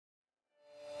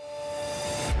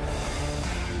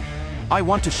I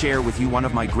want to share with you one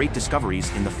of my great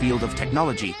discoveries in the field of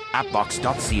technology,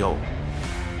 appbox.co.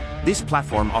 This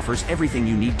platform offers everything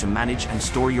you need to manage and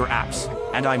store your apps,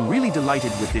 and I'm really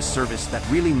delighted with this service that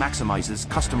really maximizes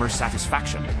customer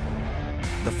satisfaction.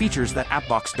 The features that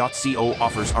appbox.co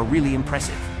offers are really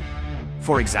impressive.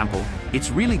 For example, it's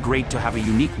really great to have a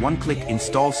unique one-click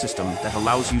install system that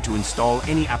allows you to install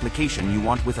any application you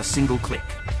want with a single click.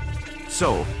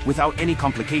 So, without any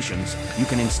complications, you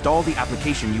can install the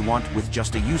application you want with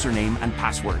just a username and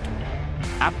password.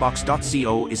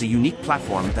 Appbox.co is a unique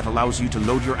platform that allows you to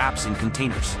load your apps in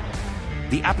containers.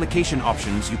 The application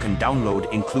options you can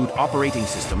download include operating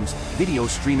systems, video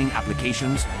streaming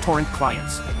applications, torrent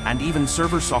clients, and even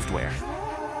server software.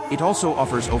 It also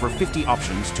offers over 50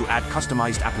 options to add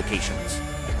customized applications.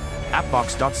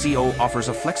 Appbox.co offers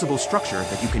a flexible structure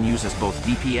that you can use as both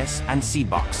VPS and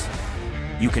Seedbox.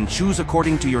 You can choose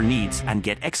according to your needs and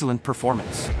get excellent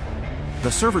performance.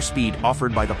 The server speed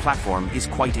offered by the platform is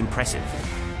quite impressive.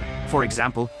 For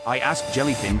example, I asked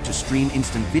Jellyfin to stream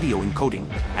instant video encoding,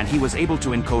 and he was able to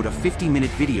encode a 50-minute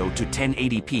video to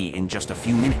 1080p in just a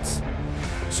few minutes.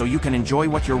 So you can enjoy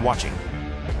what you're watching.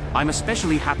 I'm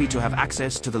especially happy to have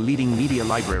access to the leading media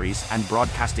libraries and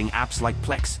broadcasting apps like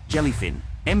Plex, Jellyfin,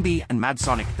 MB, and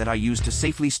MadSonic that I use to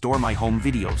safely store my home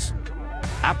videos.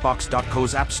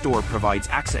 Appbox.co's App Store provides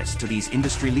access to these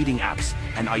industry-leading apps,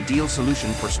 an ideal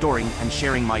solution for storing and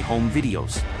sharing my home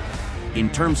videos. In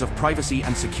terms of privacy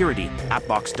and security,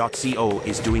 appbox.co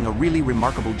is doing a really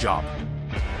remarkable job.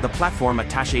 The platform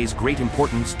attaches great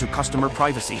importance to customer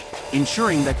privacy,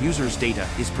 ensuring that users' data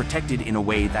is protected in a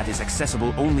way that is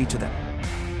accessible only to them.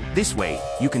 This way,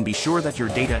 you can be sure that your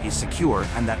data is secure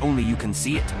and that only you can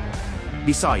see it.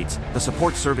 Besides, the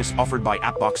support service offered by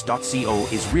appbox.co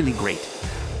is really great.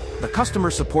 The customer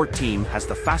support team has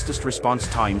the fastest response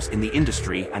times in the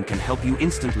industry and can help you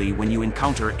instantly when you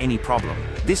encounter any problem.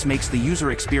 This makes the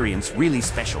user experience really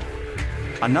special.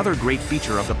 Another great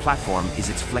feature of the platform is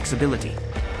its flexibility.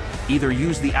 Either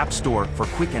use the App Store for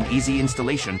quick and easy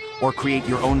installation or create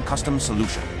your own custom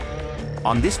solution.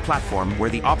 On this platform,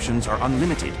 where the options are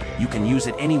unlimited, you can use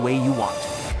it any way you want.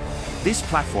 This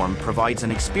platform provides an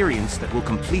experience that will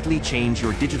completely change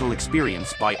your digital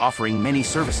experience by offering many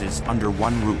services under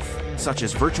one roof, such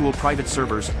as virtual private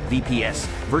servers, VPS,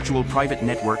 virtual private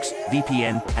networks,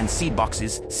 VPN, and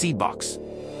Seedbox's Seedbox.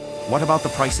 What about the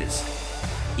prices?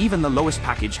 Even the lowest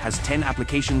package has 10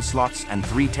 application slots and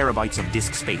 3 terabytes of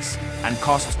disk space, and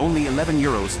costs only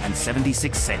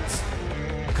 €11.76.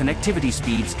 Connectivity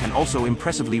speeds can also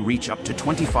impressively reach up to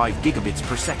 25 gigabits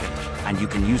per second, and you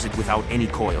can use it without any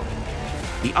coil.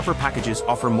 The upper packages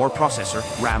offer more processor,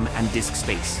 RAM, and disk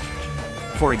space.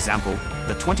 For example,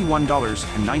 the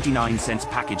 $21.99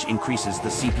 package increases the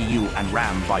CPU and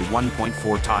RAM by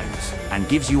 1.4 times, and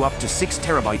gives you up to 6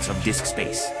 terabytes of disk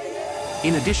space.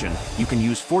 In addition, you can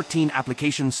use 14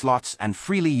 application slots and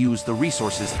freely use the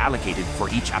resources allocated for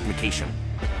each application.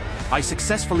 I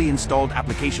successfully installed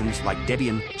applications like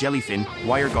Debian, Jellyfin,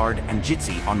 WireGuard, and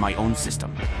Jitsi on my own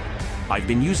system. I've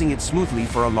been using it smoothly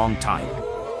for a long time.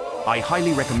 I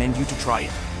highly recommend you to try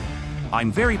it.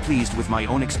 I'm very pleased with my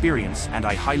own experience and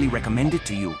I highly recommend it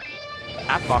to you.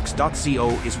 Appbox.co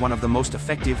is one of the most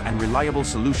effective and reliable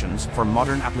solutions for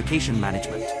modern application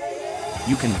management.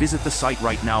 You can visit the site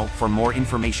right now for more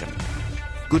information.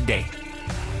 Good day.